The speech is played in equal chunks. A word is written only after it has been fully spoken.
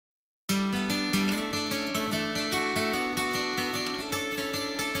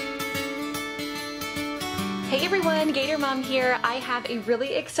Hey everyone, GatorMOM here. I have a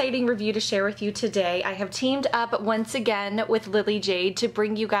really exciting review to share with you today. I have teamed up once again with Lily Jade to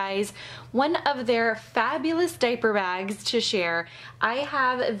bring you guys one of their fabulous diaper bags to share. I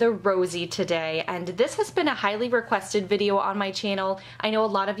have the Rosie today, and this has been a highly requested video on my channel. I know a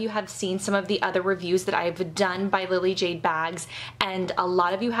lot of you have seen some of the other reviews that I've done by Lily Jade bags, and a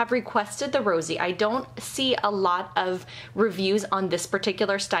lot of you have requested the Rosie. I don't see a lot of reviews on this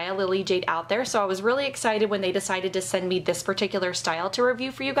particular style Lily Jade out there, so I was really excited when they decided to send me this particular style to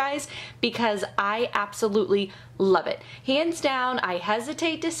review for you guys because I absolutely love it. Hands down, I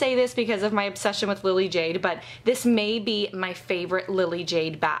hesitate to say this because of my obsession with Lily Jade, but this may be my favorite Lily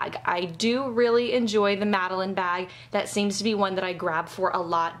Jade bag. I do really enjoy the Madeline bag. That seems to be one that I grab for a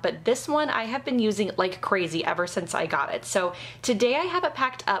lot, but this one I have been using like crazy ever since I got it. So today I have it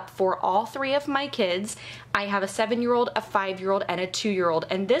packed up for all three of my kids. I have a 7-year-old, a 5-year-old, and a 2-year-old,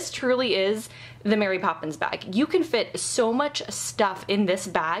 and this truly is the Mary Poppins bag. You can fit so much stuff in this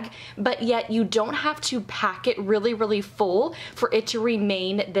bag, but yet you don't have to pack it really full for it to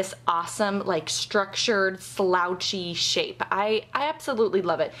remain this awesome, like structured, slouchy shape. I absolutely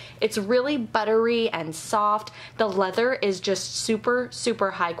love it. It's really buttery and soft. The leather is just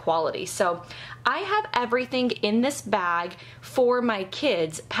super high quality. So I have everything in this bag for my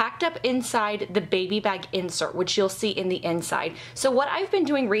kids packed up inside the baby bag insert, which you'll see in the inside. So what I've been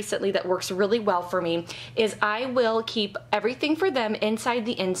doing recently that works really well for me is I will keep everything for them inside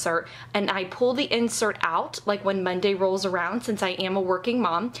the insert, and I pull the insert out like when Monday rolls around, since I am a working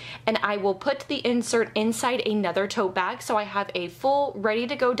mom, and I will put the insert inside another tote bag, so I have a full ready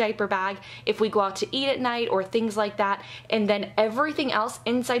to go diaper bag if we go out to eat at night or things like that, and then everything else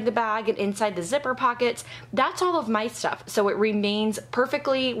inside the bag and inside the zipper pockets, that's all of my stuff. So it remains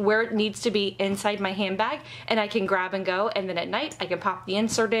perfectly where it needs to be inside my handbag, and I can grab and go, and then at night I can pop the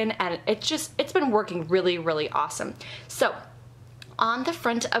insert in, and it's been working really awesome. So on the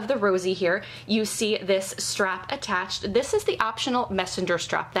front of the Rosie here, you see this strap attached. This is the optional messenger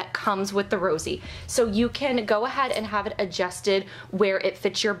strap that comes with the Rosie. So you can go ahead and have it adjusted where it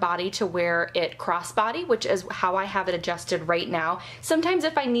fits your body to where it crossbody, which is how I have it adjusted right now. Sometimes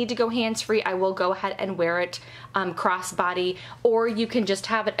if I need to go hands-free, I will go ahead and wear it crossbody, or you can just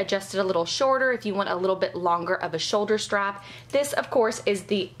have it adjusted a little shorter if you want a little bit longer of a shoulder strap. This, of course, is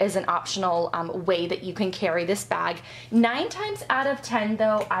an optional way that you can carry this bag. 9 times out of 10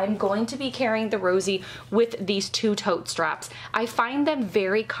 though, I'm going to be carrying the Rosie with these 2 tote straps. I find them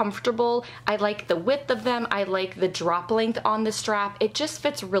very comfortable. I like the width of them. I like the drop length on the strap. It just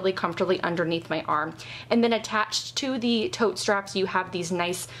fits really comfortably underneath my arm. And then attached to the tote straps, you have these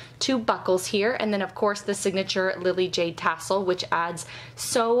nice 2 buckles here, and then of course the signature Lily Jade tassel, which adds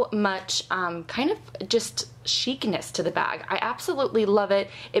so much kind of just chicness to the bag. I absolutely love it.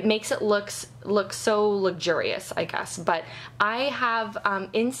 It makes it look so luxurious, I guess. But I have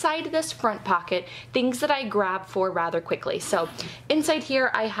inside this front pocket things that I grab for rather quickly. So inside here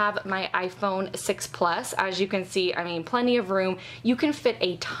I have my iPhone 6 Plus. As you can see, I mean, plenty of room. You can fit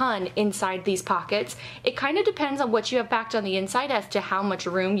a ton inside these pockets. It kind of depends on what you have packed on the inside as to how much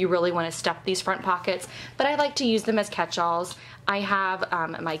room you really want to stuff these front pockets, but I like to use them as catch-alls. I have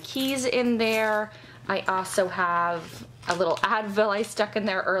my keys in there. I also have a little Advil I stuck in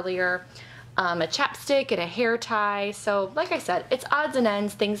there earlier, a chapstick and a hair tie. So like I said, it's odds and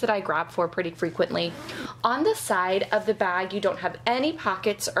ends, things that I grab for pretty frequently. On the side of the bag, you don't have any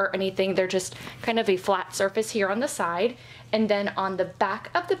pockets or anything. They're just kind of a flat surface here on the side. And then on the back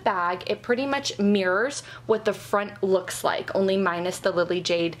of the bag, it pretty much mirrors what the front looks like, only minus the Lily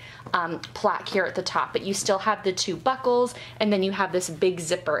Jade plaque here at the top. But you still have the 2 buckles, and then you have this big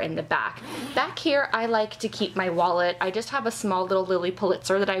zipper in the back. Back here, I like to keep my wallet. I just have a small little Lily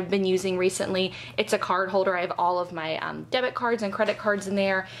Pulitzer that I've been using recently. It's a card holder. I have all of my debit cards and credit cards in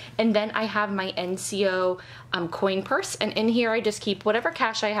there. And then I have my NCO coin purse, and in here I just keep whatever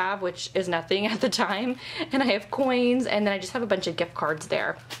cash I have, which is nothing at the time. And I have coins, and then I just have a bunch of gift cards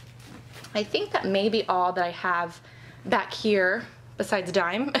there. I think that may be all that I have back here besides a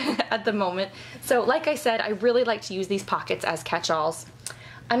dime at the moment. So like I said, I really like to use these pockets as catch-alls.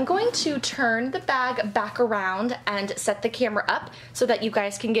 I'm going to turn the bag back around and set the camera up so that you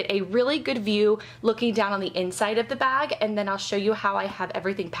guys can get a really good view looking down on the inside of the bag, and then I'll show you how I have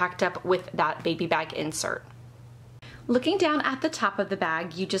everything packed up with that baby bag insert. Looking down at the top of the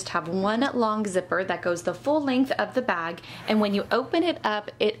bag, you just have one long zipper that goes the full length of the bag, and when you open it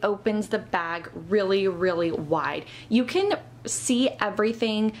up, it opens the bag really wide. You can see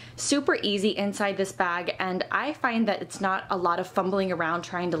everything super easy inside this bag, and I find that it's not a lot of fumbling around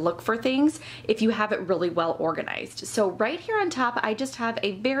trying to look for things if you have it really well organized. So right here on top, I just have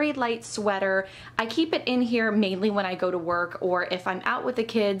a very light sweater. I keep it in here mainly when I go to work or if I'm out with the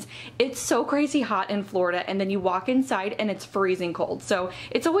kids. It's so crazy hot in Florida, and then you walk inside and it's freezing cold. So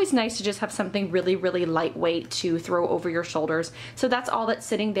it's always nice to just have something really, really lightweight to throw over your shoulders. So that's all that's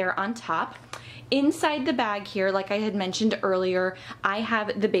sitting there on top. Inside the bag here, like I had mentioned earlier, I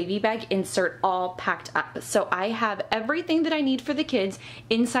have the baby bag insert all packed up. So I have everything that I need for the kids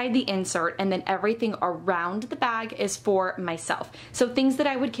inside the insert, and then everything around the bag is for myself. So things that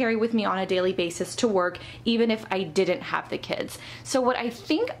I would carry with me on a daily basis to work, even if I didn't have the kids. So what I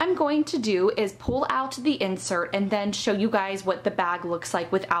think I'm going to do is pull out the insert and then show you guys what the bag looks like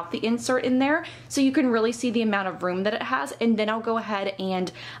without the insert in there, so you can really see the amount of room that it has, and then I'll go ahead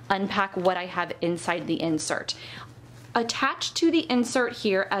and unpack what I have inside the insert. Attached to the insert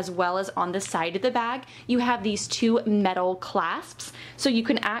here, as well as on the side of the bag, you have these two metal clasps, so you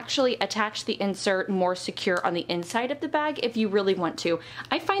can actually attach the insert more secure on the inside of the bag if you really want to.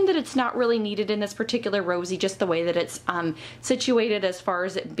 I find that it's not really needed in this particular Rosie, just the way that it's situated as far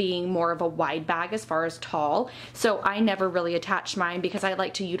as it being more of a wide bag as far as tall. So I never really attach mine because I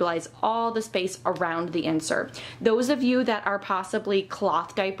like to utilize all the space around the insert. Those of you that are possibly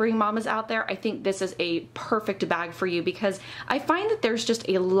cloth diapering mamas out there, I think this is a perfect bag for you, because I find that there's just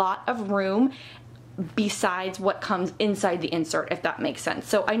a lot of room besides what comes inside the insert, if that makes sense.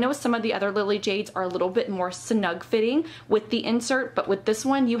 So I know some of the other Lily Jades are a little bit more snug fitting with the insert, but with this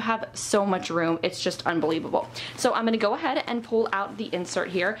one you have so much room, it's just unbelievable. So I'm going to go ahead and pull out the insert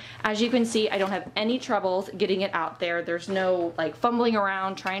here. As you can see, I don't have any troubles getting it out there. There's no like fumbling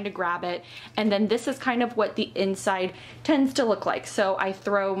around trying to grab it. And then this is kind of what the inside tends to look like. So I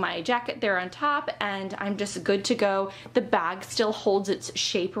throw my jacket there on top and I'm just good to go. The bag still holds its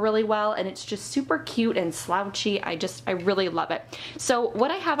shape really well, and it's just super cute and slouchy. I really love it. So what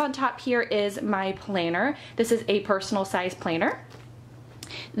I have on top here is my planner. This is a personal size planner.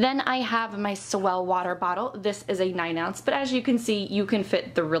 Then I have my Swell water bottle. This is a 9-ounce, but as you can see, you can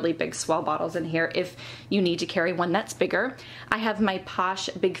fit the really big Swell bottles in here if you need to carry one that's bigger. I have my Posh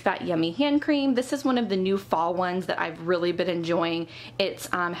Big Fat Yummy hand cream. This is one of the new fall ones that I've really been enjoying. It's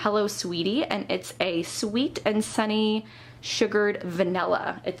Hello Sweetie, and it's a sweet and sunny sugared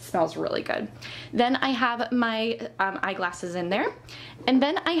vanilla. It smells really good. Then I have my eyeglasses in there. And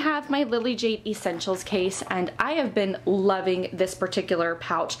then I have my Lily Jade Essentials case, and I have been loving this particular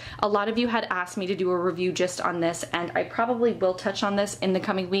pouch. A lot of you had asked me to do a review just on this, and I probably will touch on this in the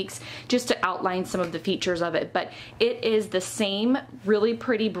coming weeks just to outline some of the features of it, but it is the same really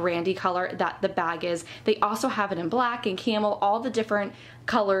pretty brandy color that the bag is. They also have it in black and camel, all the different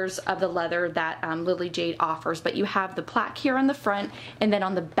colors of the leather that Lily Jade offers, but you have the plaque here on the front, and then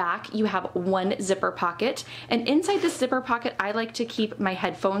on the back you have one zipper pocket, and inside this zipper pocket I like to keep my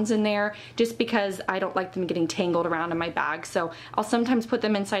headphones in there just because I don't like them getting tangled around in my bag, so I'll sometimes put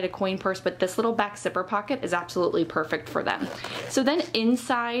them inside a coin purse, but this little back zipper pocket is absolutely perfect for them. So then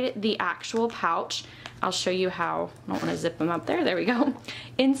inside the actual pouch, I'll show you how. I don't want to zip them up there. There we go.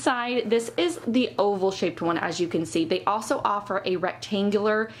 Inside, this is the oval shaped one, as you can see. They also offer a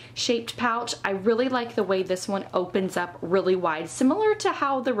rectangular shaped pouch. I really like the way this one opens up really wide, similar to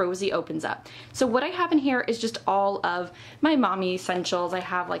how the Rosie opens up. So what I have in here is just all of my mommy essentials. I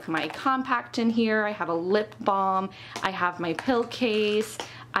have like my compact in here. I have a lip balm. I have my pill case.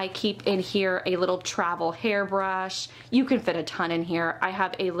 I keep in here a little travel hairbrush. You can fit a ton in here. I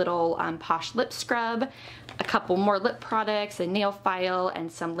have a little Posh lip scrub, a couple more lip products, a nail file, and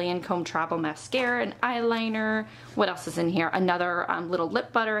some Lancome travel mascara and eyeliner. What else is in here? Another little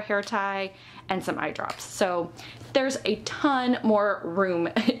lip butter, hair tie, and some eye drops. So there's a ton more room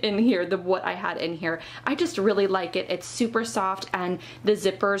in here than what I had in here. I just really like it. It's super soft, and the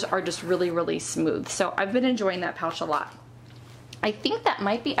zippers are just really, really smooth. So I've been enjoying that pouch a lot. I think that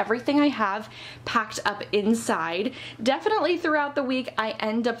might be everything I have packed up inside. Definitely throughout the week I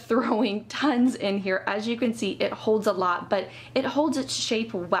end up throwing tons in here. As you can see, it holds a lot, but it holds its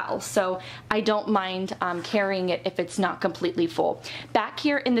shape well, so I don't mind carrying it if it's not completely full. Back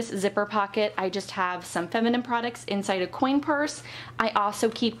here in this zipper pocket, I just have some feminine products inside a coin purse. I also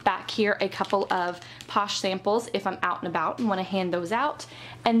keep back here a couple of Posh samples if I'm out and about and want to hand those out.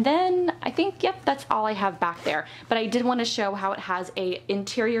 And then I think, yep, that's all I have back there. But I did want to show how it has a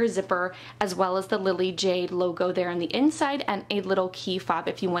interior zipper as well as the Lily Jade logo there on the inside, and a little key fob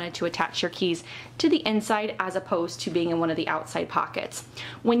if you wanted to attach your keys to the inside as opposed to being in one of the outside pockets.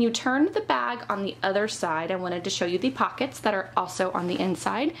 When you turn the bag on the other side, I wanted to show you the pockets that are also on the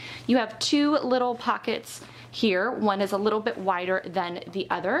inside. You have two little pockets here. One is a little bit wider than the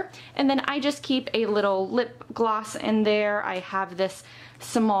other, and then I just keep a little lip gloss in there. I have this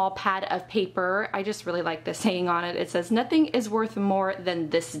small pad of paper. I just really like this saying on it. It says, "Nothing is worth more than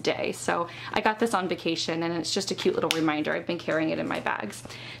this day." So I got this on vacation and it's just a cute little reminder. I've been carrying it in my bags.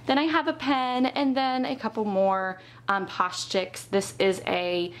 Then I have a pen and then a couple more Posh Sticks. This is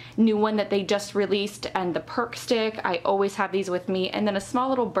a new one that they just released, and the Perk Stick. I always have these with me, and then a small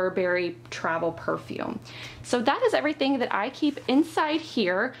little Burberry travel perfume. So that is everything that I keep inside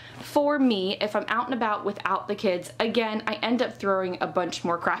here for me if I'm out and about without the kids. Again, I end up throwing a bunch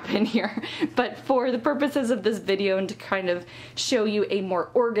more crap in here, but for the purposes of this video and to kind of show you a more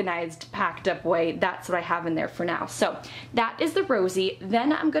organized, packed up way, that's what I have in there for now. So that is the Rosie.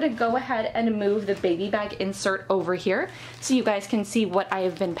 Then I'm gonna go ahead and move the baby bag insert over here so you guys can see what I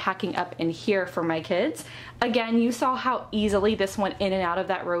have been packing up in here for my kids. Again, you saw how easily this went in and out of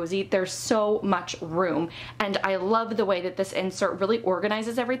that Rosie. There's so much room, and I love the way that this insert really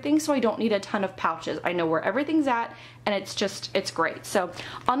organizes everything, so I don't need a ton of pouches. I know where everything's at, and it's great. So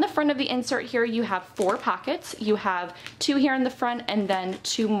on the front of the insert here, you have 4 pockets. You have 2 here in the front, and then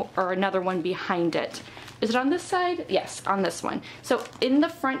 2 or another one behind it. Is it on this side? Yes, on this one. So in the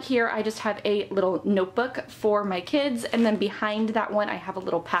front here, I just have a little notebook for my kids, and then behind that one, I have a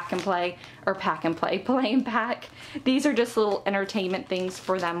little play and pack. These are just little entertainment things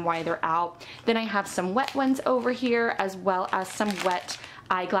for them while they're out. Then I have some wet ones over here, as well as some wet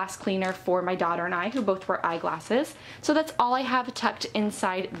eyeglass cleaner for my daughter and I, who both wear eyeglasses. So that's all I have tucked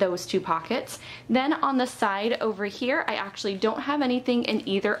inside those 2 pockets. Then on the side over here, I actually don't have anything in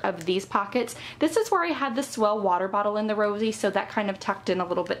either of these pockets. This is where I had the Swell water bottle in the Rosie, so that kind of tucked in a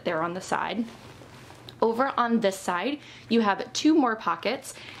little bit there on the side. Over on this side, you have 2 more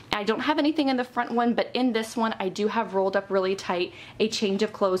pockets. I don't have anything in the front one, but in this one, I do have rolled up really tight a change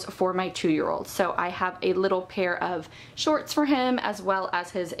of clothes for my 2-year-old. So I have a little pair of shorts for him, as well as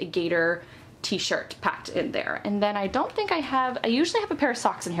his Gator t-shirt packed in there. And then I don't think I usually have a pair of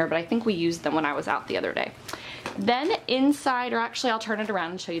socks in here, but I think we used them when I was out the other day. Then inside, or actually I'll turn it around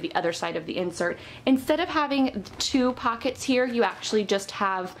and show you the other side of the insert. Instead of having 2 pockets here, you actually just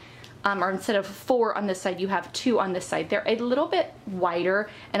have or instead of 4 on this side, you have 2 on this side. They're a little bit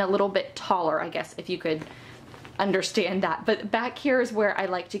wider and a little bit taller, I guess, if you could understand that. But back here is where I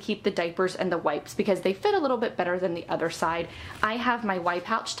like to keep the diapers and the wipes because they fit a little bit better than the other side. I have my wipe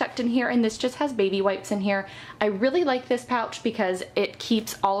pouch tucked in here, and this just has baby wipes in here. I really like this pouch because it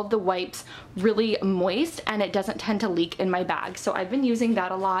keeps all of the wipes really moist and it doesn't tend to leak in my bag. So I've been using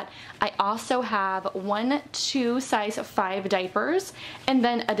that a lot. I also have 2 size 5 diapers and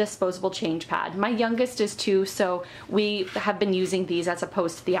then a disposable change pad. My youngest is 2, so we have been using these as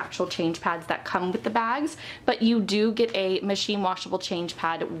opposed to the actual change pads that come with the bags, but you do get a machine washable change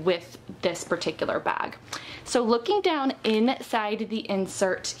pad with this particular bag. So looking down inside the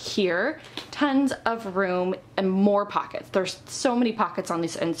insert here, tons of room and more pockets. There's so many pockets on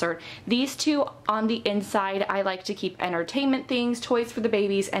this insert. These 2 on the inside, I like to keep entertainment things, toys for the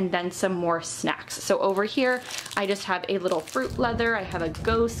babies, and then some more snacks. So over here, I just have a little fruit leather. I have a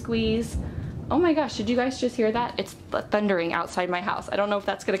Go Squeeze. Oh my gosh, did you guys just hear that? It's thundering outside my house. I don't know if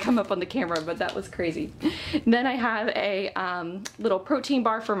that's gonna come up on the camera, but that was crazy. Then I have a little protein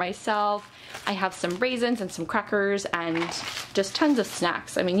bar for myself. I have some raisins and some crackers and just tons of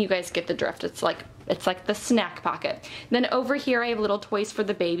snacks. I mean, you guys get the drift. It's like the snack pocket. Then over here I have little toys for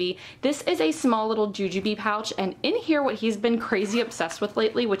the baby. This is a small little jujube pouch, and in here what he's been crazy obsessed with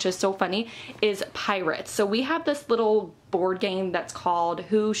lately, which is so funny, is pirates. So we have this little board game that's called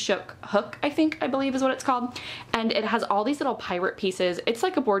Who Shook Hook, I believe is what it's called, and it has all these little pirate pieces. It's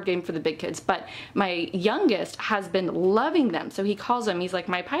like a board game for the big kids, but my youngest has been loving them, so he calls them, he's like,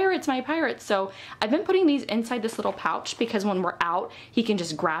 my pirates, my pirates. So I've been putting these inside this little pouch because when we're out, he can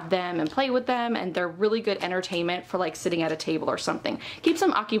just grab them and play with them, and they're really good entertainment for like sitting at a table or something. Keeps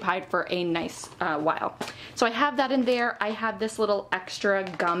them occupied for a nice while. So I have that in there. I have this little extra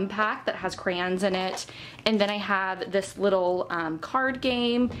gum pack that has crayons in it, and then I have this little card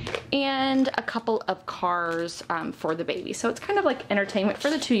game and a couple of cars for the baby. So it's kind of like entertainment for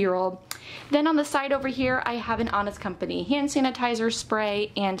the 2-year-old. Then on the side over here, I have an Honest Company hand sanitizer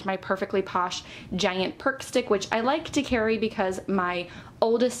spray and my Perfectly Posh giant perk stick, which I like to carry because my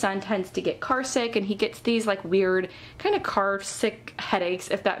oldest son tends to get car sick and he gets these like weird kind of car sick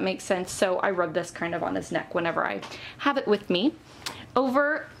headaches, if that makes sense. So I rub this kind of on his neck whenever I have it with me.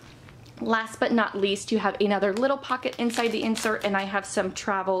 Last but not least, you have another little pocket inside the insert, and I have some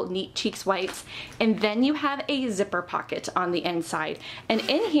travel Neat Cheeks wipes, and then you have a zipper pocket on the inside. And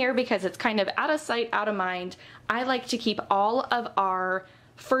in here, because it's kind of out of sight, out of mind, I like to keep all of our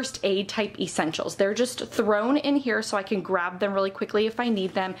first aid type essentials. They're just thrown in here so I can grab them really quickly if I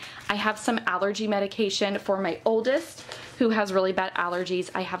need them. I have some allergy medication for my oldest who has really bad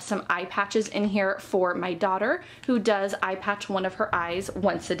allergies. I have some eye patches in here for my daughter who does eye patch one of her eyes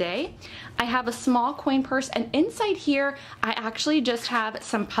once a day. I have a small coin purse, and inside here I actually just have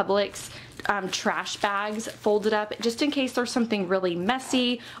some Publix trash bags folded up just in case there's something really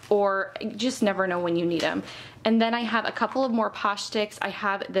messy, or you just never know when you need them. And then I have a couple of more Posh sticks. I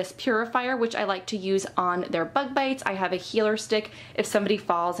have this purifier, which I like to use on their bug bites. I have a healer stick if somebody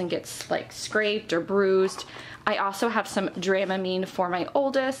falls and gets like scraped or bruised. I also have some Dramamine for my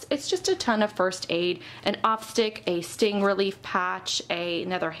oldest. It's just a ton of first aid, an off stick, a sting relief patch,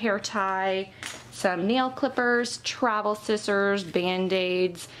 another hair tie, some nail clippers, travel scissors,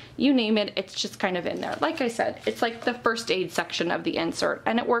 band-aids, you name it, it's just kind of in there. Like I said, it's like the first aid section of the insert,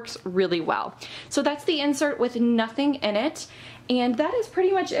 and it works really well. So that's the insert with nothing in it. And that is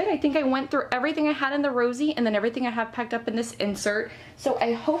pretty much it. I think I went through everything I had in the Rosie and then everything I have packed up in this insert. So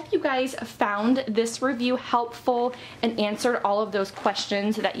I hope you guys found this review helpful and answered all of those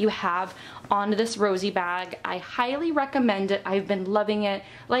questions that you have on this Rosie bag. I highly recommend it. I've been loving it.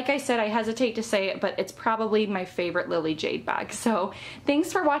 Like I said, I hesitate to say it, but it's probably my favorite Lily Jade bag. So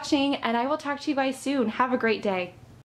thanks for watching, and I will talk to you guys soon. Have a great day.